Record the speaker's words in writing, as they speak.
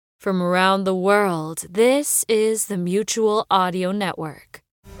From around the world, this is the Mutual Audio Network.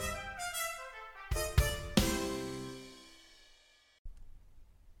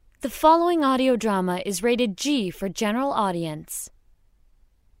 The following audio drama is rated G for general audience.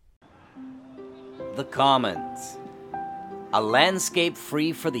 The Commons. A landscape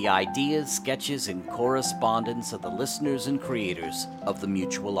free for the ideas, sketches, and correspondence of the listeners and creators of the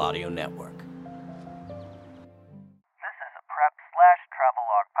Mutual Audio Network. This is a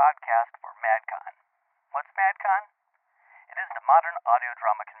prep/travelogue podcast for MadCon. What's MadCon? It is the Modern Audio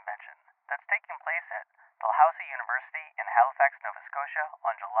Drama Convention that's taking place at Dalhousie University in Halifax, Nova Scotia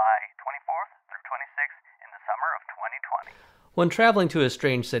on July 24th through 26th in the summer of 2020. When traveling to a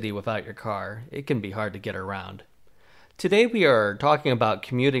strange city without your car, it can be hard to get around. Today we are talking about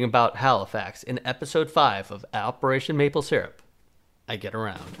commuting about Halifax in Episode 5 of Operation Maple Syrup. I Get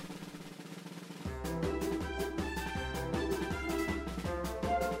Around.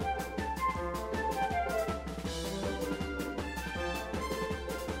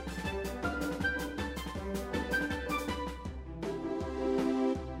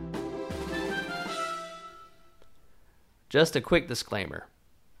 Just a quick disclaimer.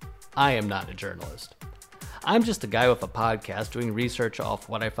 I am not a journalist. I'm just a guy with a podcast doing research off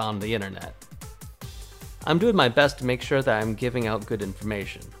what I found on the internet. I'm doing my best to make sure that I'm giving out good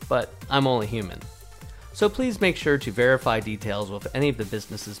information, but I'm only human. So please make sure to verify details with any of the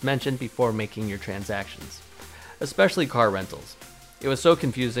businesses mentioned before making your transactions, especially car rentals. It was so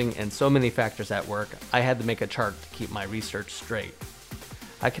confusing and so many factors at work, I had to make a chart to keep my research straight.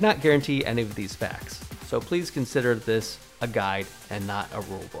 I cannot guarantee any of these facts, so please consider this a guide and not a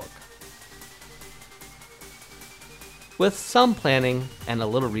rule book. With some planning and a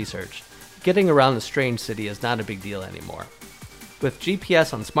little research, getting around the strange city is not a big deal anymore. With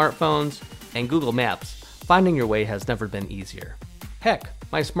GPS on smartphones and Google Maps, finding your way has never been easier. Heck,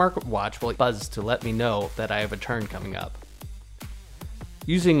 my smartwatch will buzz to let me know that I have a turn coming up.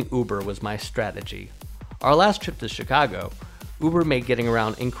 Using Uber was my strategy. Our last trip to Chicago, Uber made getting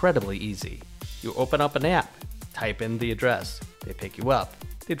around incredibly easy. You open up an app, type in the address, they pick you up,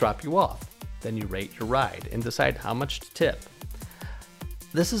 they drop you off, then you rate your ride and decide how much to tip.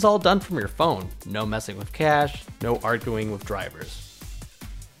 This is all done from your phone, no messing with cash, no arguing with drivers.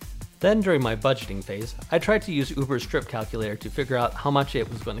 Then during my budgeting phase, I tried to use Uber's trip calculator to figure out how much it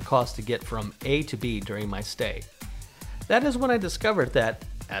was going to cost to get from A to B during my stay. That is when I discovered that,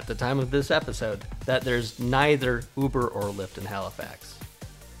 at the time of this episode, that there's neither Uber or Lyft in Halifax.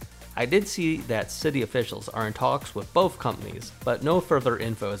 I did see that city officials are in talks with both companies, but no further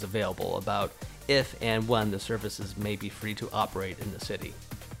info is available about if and when the services may be free to operate in the city.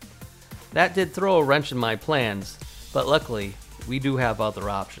 That did throw a wrench in my plans, but luckily, we do have other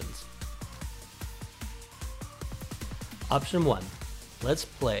options. Option 1. Let's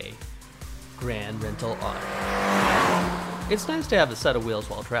play Grand Rental Auto. It's nice to have a set of wheels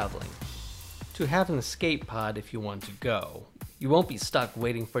while traveling. To have an escape pod if you want to go. You won't be stuck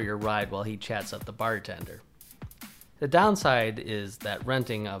waiting for your ride while he chats up the bartender. The downside is that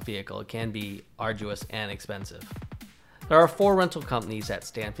renting a vehicle can be arduous and expensive. There are 4 rental companies at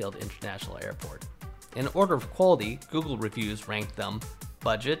Stanfield International Airport. In order of quality, Google reviews ranked them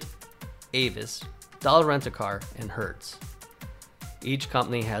Budget, Avis, Dollar Rent-A-Car, and Hertz. Each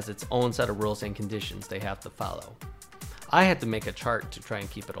company has its own set of rules and conditions they have to follow. I had to make a chart to try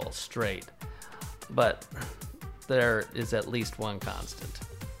and keep it all straight, but there is at least one constant.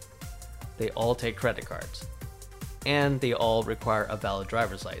 They all take credit cards, and they all require a valid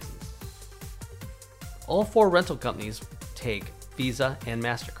driver's license. All 4 rental companies take Visa and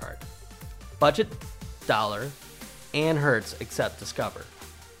MasterCard. Budget, Dollar, and Hertz accept Discover.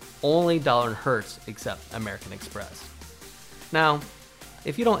 Only Dollar and Hertz accept American Express. Now,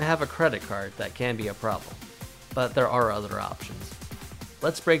 if you don't have a credit card, that can be a problem, but there are other options.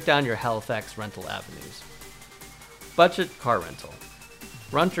 Let's break down your Halifax rental avenues. Budget car rental.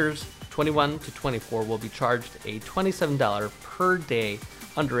 Renters 21 to 24 will be charged a $27 per day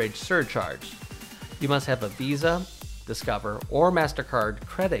underage surcharge. You must have a Visa, Discover, or MasterCard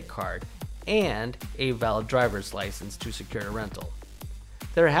credit card and a valid driver's license to secure a rental.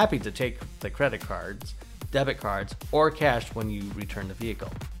 They're happy to take the credit cards, debit cards, or cash when you return the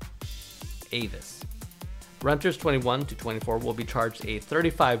vehicle. Avis. Renters 21 to 24 will be charged a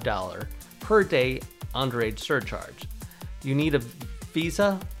 $35 per day underage surcharge. You need a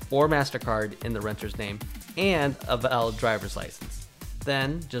Visa or MasterCard in the renter's name and a valid driver's license.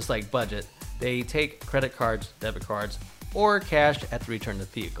 Then, just like Budget, they take credit cards, debit cards, or cash at the return of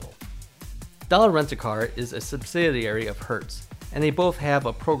the vehicle. Dollar Rent-A-Car is a subsidiary of Hertz, and they both have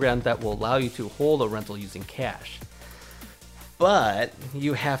a program that will allow you to hold a rental using cash. but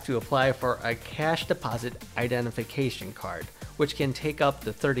you have to apply for a cash deposit identification card, which can take up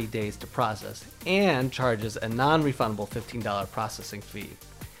to 30 days to process and charges a non-refundable $15 processing fee.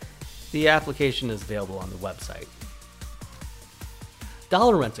 The application is available on the website.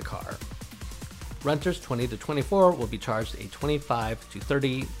 Dollar Rent-A-Car. Renters 20 to 24 will be charged a $25 to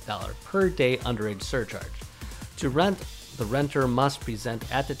 $30 per day underage surcharge. To rent, the renter must present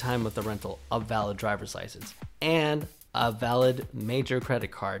at the time of the rental a valid driver's license and a valid major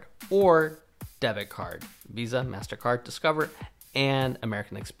credit card or debit card, Visa, MasterCard, Discover, and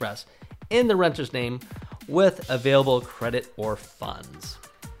American Express, in the renter's name with available credit or funds.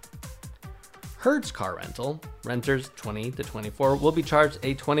 Hertz Car Rental, renters 20 to 24 will be charged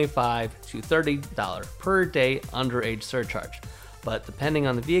a $25 to $30 per day underage surcharge, but depending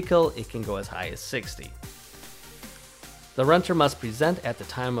on the vehicle, it can go as high as $60. The renter must present at the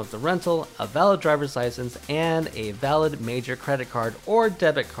time of the rental a valid driver's license and a valid major credit card or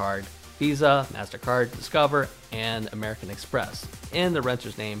debit card, Visa, MasterCard, Discover, and American Express, in the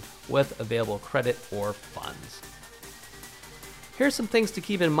renter's name with available credit or funds. Here's some things to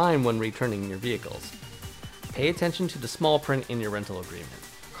keep in mind when returning your vehicles. Pay attention to the small print in your rental agreement.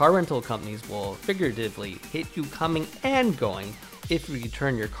 Car rental companies will figuratively hit you coming and going if you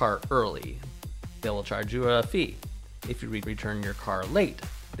return your car early. They will charge you a fee. If you return your car late,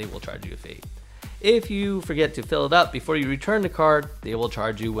 they will charge you a fee. If you forget to fill it up before you return the car, they will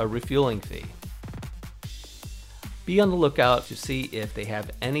charge you a refueling fee. Be on the lookout to see if they have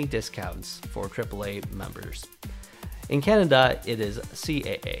any discounts for AAA members. In Canada, it is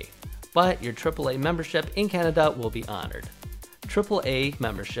CAA, but your AAA membership in Canada will be honored. AAA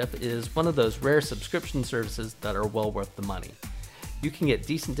membership is one of those rare subscription services that are well worth the money. You can get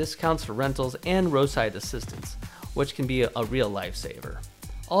decent discounts for rentals and roadside assistance, which can be a real lifesaver.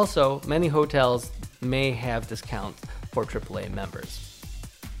 Also, many hotels may have discounts for AAA members.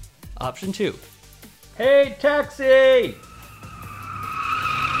 Option 2. Hey, taxi!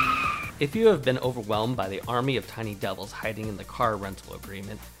 If you have been overwhelmed by the army of tiny devils hiding in the car rental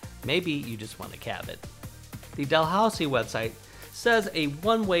agreement, maybe you just want to cab it. The Dalhousie website says a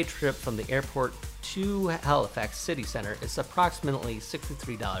one-way trip from the airport to Halifax City Center is approximately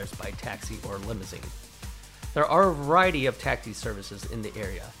 $63 by taxi or limousine. There are a variety of taxi services in the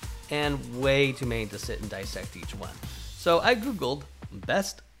area, and way too many to sit and dissect each one. So I googled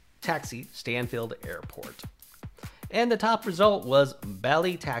best taxi Stanfield Airport. And the top result was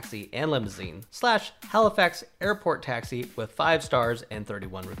Bally Taxi and Limousine / Halifax Airport Taxi with 5 stars and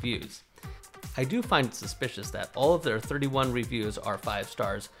 31 reviews. I do find it suspicious that all of their 31 reviews are 5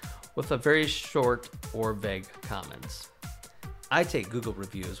 stars with a very short or vague comments. I take Google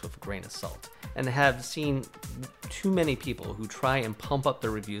reviews with a grain of salt and have seen too many people who try and pump up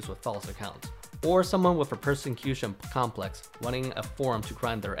their reviews with false accounts, or someone with a persecution complex wanting a forum to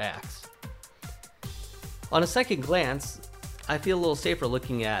grind their axe. On a second glance, I feel a little safer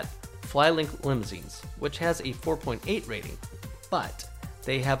looking at Flylink Limousines, which has a 4.8 rating, but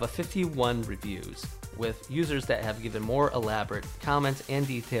they have a 51 reviews, with users that have given more elaborate comments and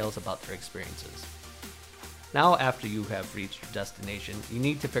details about their experiences. Now, after you have reached your destination, you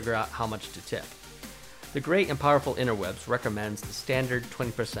need to figure out how much to tip. The great and powerful interwebs recommends the standard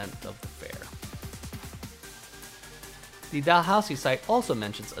 20% of the fare. The Dalhousie site also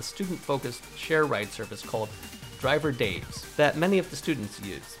mentions a student-focused share ride service called Driver Dave's that many of the students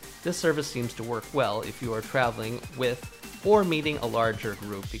use. This service seems to work well if you are traveling with or meeting a larger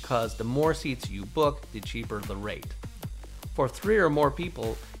group because the more seats you book, the cheaper the rate. For 3 or more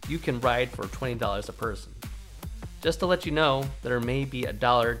people, you can ride for $20 a person. Just to let you know, there may be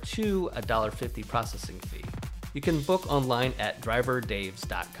 $1 to $1.50 processing fee. You can book online at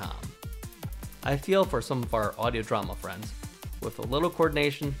driverdaves.com. I feel for some of our audio drama friends, with a little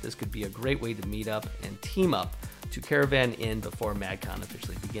coordination, this could be a great way to meet up and team up to caravan in before MadCon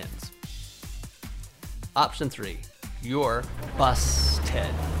officially begins. Option 3, you're busted.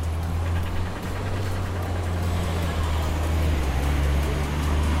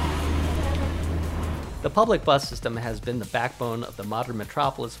 The public bus system has been the backbone of the modern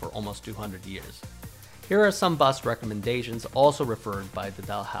metropolis for almost 200 years. Here are some bus recommendations also referred by the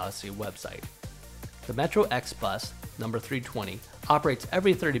Dalhousie website. The Metro X bus, number 320, operates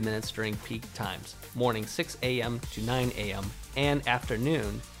every 30 minutes during peak times, morning 6 a.m. to 9 a.m. and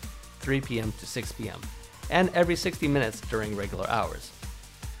afternoon 3 p.m. to 6 p.m., and every 60 minutes during regular hours.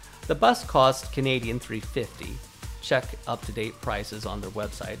 The bus costs Canadian $3.50. Check up-to-date prices on their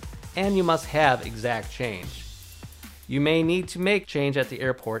website, and you must have exact change. You may need to make change at the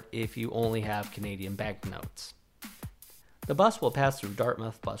airport if you only have Canadian banknotes. The bus will pass through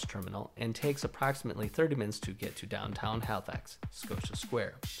Dartmouth Bus Terminal and takes approximately 30 minutes to get to downtown Halifax, Scotia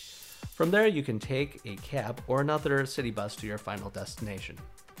Square. From there, you can take a cab or another city bus to your final destination.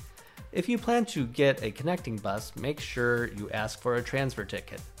 If you plan to get a connecting bus, make sure you ask for a transfer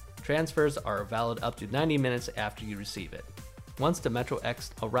ticket. Transfers are valid up to 90 minutes after you receive it. Once the Metro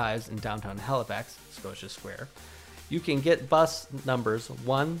X arrives in downtown Halifax, Scotia Square, you can get bus numbers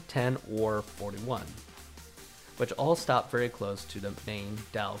 1, 10, or 41, which all stop very close to the main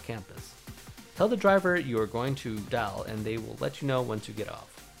Dal campus. Tell the driver you are going to Dal and they will let you know when to get off.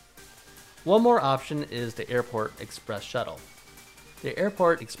 One more option is the Airport Express Shuttle. The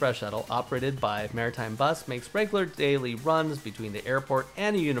Airport Express Shuttle, operated by Maritime Bus, makes regular daily runs between the airport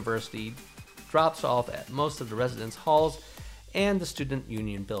and the university, drops off at most of the residence halls and the Student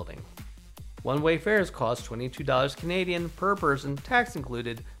Union building. One-way fares cost $22 Canadian per person, tax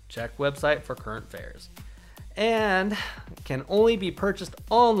included. Check website for current fares. And can only be purchased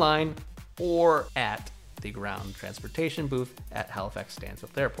online or at the ground transportation booth at Halifax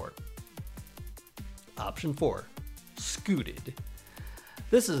Stansfield Airport. Option 4. Scooted.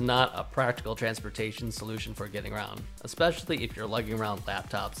 This is not a practical transportation solution for getting around, especially if you're lugging around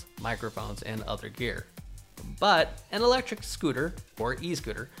laptops, microphones, and other gear. But an electric scooter, or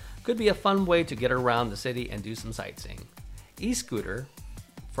e-scooter, could be a fun way to get around the city and do some sightseeing. E-scooter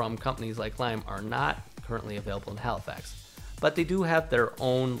from companies like Lime are not currently available in Halifax, but they do have their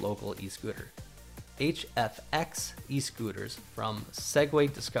own local e-scooter. HFX e-scooters from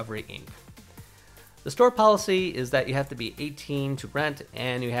Segway Discovery Inc. The store policy is that you have to be 18 to rent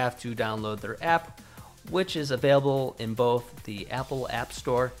and you have to download their app, which is available in both the Apple App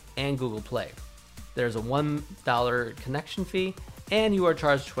Store and Google Play. There's a $1 connection fee and you are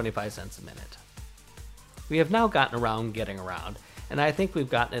charged 25 cents a minute. We have now gotten around getting around, and I think we've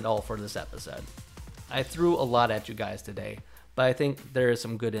gotten it all for this episode. I threw a lot at you guys today, but I think there is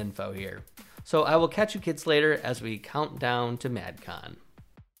some good info here. So I will catch you kids later as we count down to MadCon.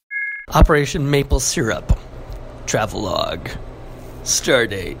 Operation Maple Syrup. Travelogue.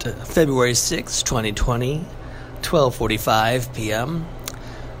 Stardate, February 6, 2020, 12:45 p.m.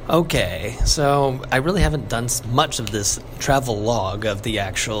 Okay, so I really haven't done much of this travel log of the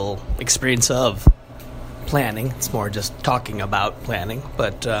actual experience of planning. It's more just talking about planning.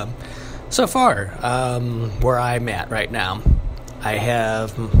 But so far, where I'm at right now, I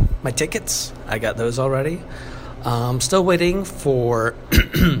have my tickets. I got those already. Still waiting for,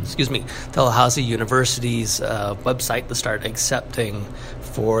 Tallahassee University's website to start accepting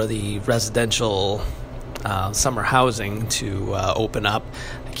for the residential summer housing to open up.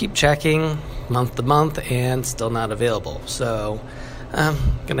 I keep checking month to month and still not available. So I'm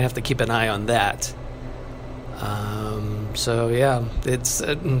going to have to keep an eye on that. It's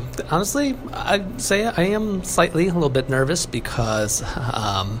honestly, I'd say I am slightly a little bit nervous because,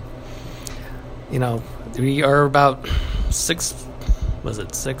 we are about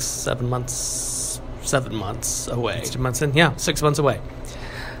 7 months away. 2 months in? Yeah, 6 months away.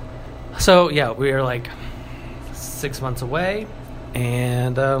 So, yeah, we are like 6 months away,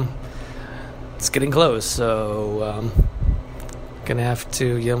 and it's getting close. So, gonna have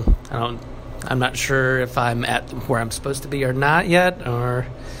to, I'm not sure if I'm at where I'm supposed to be or not yet, or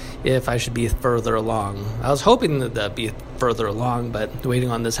if I should be further along. I was hoping that be further along, but waiting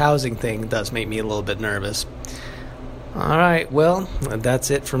on this housing thing does make me a little bit nervous. All right, well,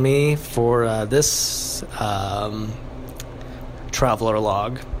 that's it for me for this traveler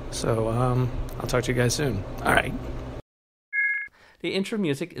log. So I'll talk to you guys soon. All right. The intro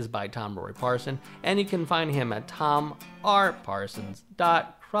music is by Tom Rory Parson, and you can find him at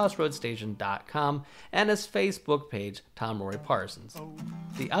tomrparsons.crossroadstation.com and his Facebook page, Tom Rory Parsons.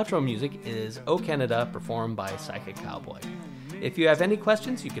 The outro music is O Canada, performed by Psychic Cowboy. If you have any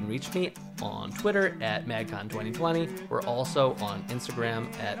questions, you can reach me on Twitter at MadCon2020. We're also on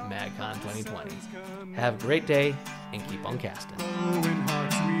Instagram at MadCon2020. Have a great day and keep on casting. In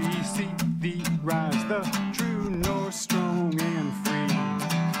hearts we see thee rise, the true north, strong and free.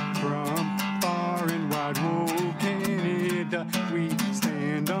 From far and wide, woe Canada, we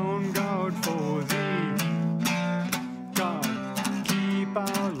stand on guard for thee. God, keep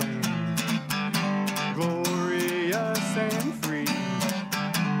our land glorious and free.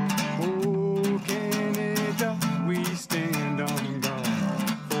 Oh, Canada, we stand on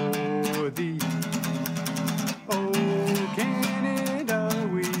guard for thee. Oh, Canada,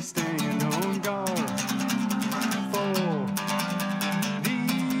 we stand on guard for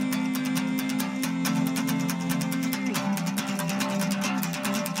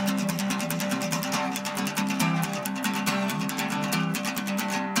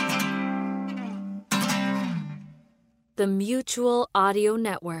The Mutual Audio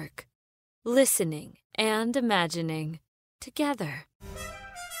Network. Listening and imagining together.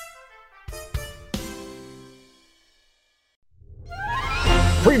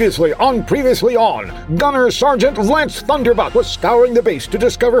 Previously on, Gunner Sergeant Lance Thunderbutt was scouring the base to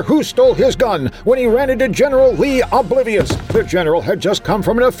discover who stole his gun when he ran into General Lee Oblivious. The general had just come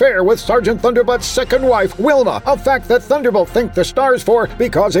from an affair with Sergeant Thunderbutt's second wife, Wilma, a fact that Thunderbolt thanked the stars for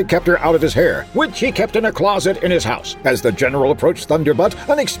because it kept her out of his hair, which he kept in a closet in his house. As the general approached Thunderbutt,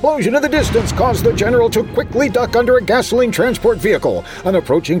 an explosion in the distance caused the general to quickly duck under a gasoline transport vehicle. An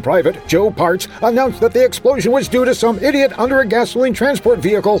approaching private, Joe Parts, announced that the explosion was due to some idiot under a gasoline transport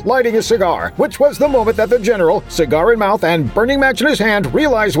vehicle lighting a cigar, which was the moment that the general, cigar in mouth and burning match in his hand,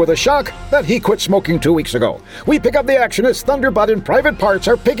 realized with a shock that he quit smoking 2 weeks ago. We pick up the action as Thunderbutt and Private Parts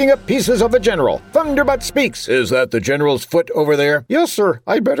are picking up pieces of the general. Thunderbutt speaks. Is that the general's foot over there? Yes, sir.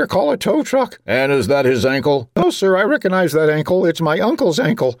 I'd better call a tow truck. And is that his ankle? No, sir. I recognize that ankle. It's my uncle's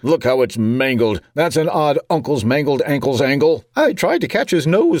ankle. Look how it's mangled. That's an odd uncle's mangled ankle's angle. I tried to catch his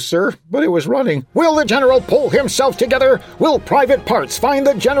nose, sir, but it was running. Will the general pull himself together? Will Private Parts find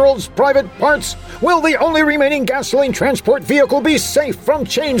the general's private parts? Will the only remaining gasoline transport vehicle be safe from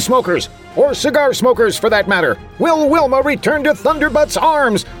chain smokers? Or cigar smokers, for that matter? Will Wilma return to Thunderbutt's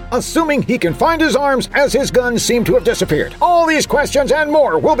arms, assuming he can find his arms as his guns seem to have disappeared? All these questions and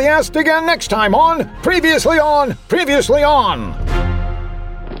more will be asked again next time on Previously On.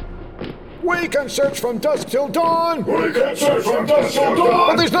 We can search from dusk till dawn. But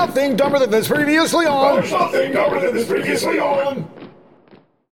there's nothing dumber than this Previously On.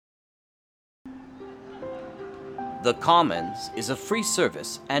 The Commons is a free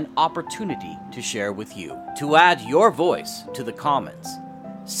service and opportunity to share with you. To add your voice to the Commons,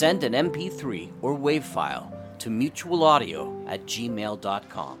 send an MP3 or WAV file to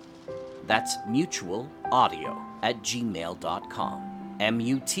mutualaudio@gmail.com. That's mutualaudio@gmail.com.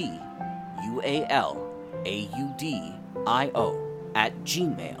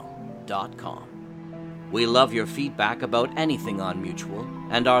 mutualaudio@gmail.com. We love your feedback about anything on Mutual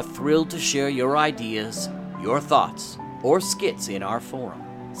and are thrilled to share your ideas, your thoughts, or skits in our forum.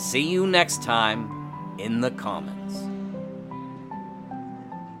 See you next time in the Commons.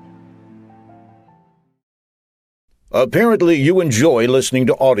 Apparently you enjoy listening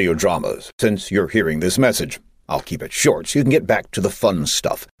to audio dramas. Since you're hearing this message, I'll keep it short so you can get back to the fun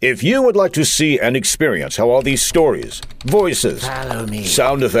stuff. If you would like to see and experience how all these stories, voices,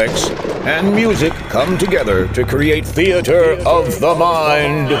 sound effects, and music come together to create theater of the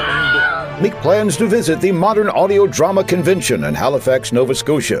mind, make plans to visit the Modern Audio Drama Convention in Halifax, Nova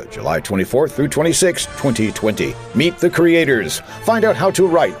Scotia, July 24th through 26, 2020. Meet the creators. Find out how to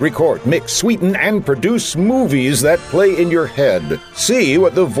write, record, mix, sweeten, and produce movies that play in your head. See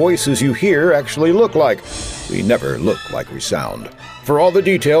what the voices you hear actually look like. We never look like we sound. For all the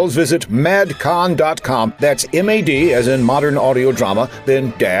details, visit madcon.com. That's MAD as in modern audio drama,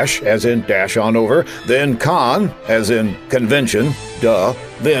 then dash as in dash on over, then con as in convention, duh,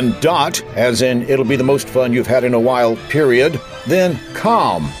 then dot as in it'll be the most fun you've had in a while, period, then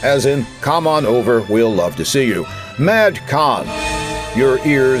com as in come on over, we'll love to see you. MadCon. Your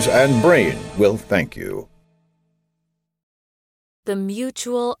ears and brain will thank you. The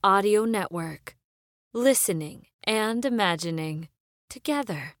Mutual Audio Network. Listening and imagining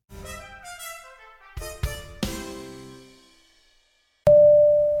together.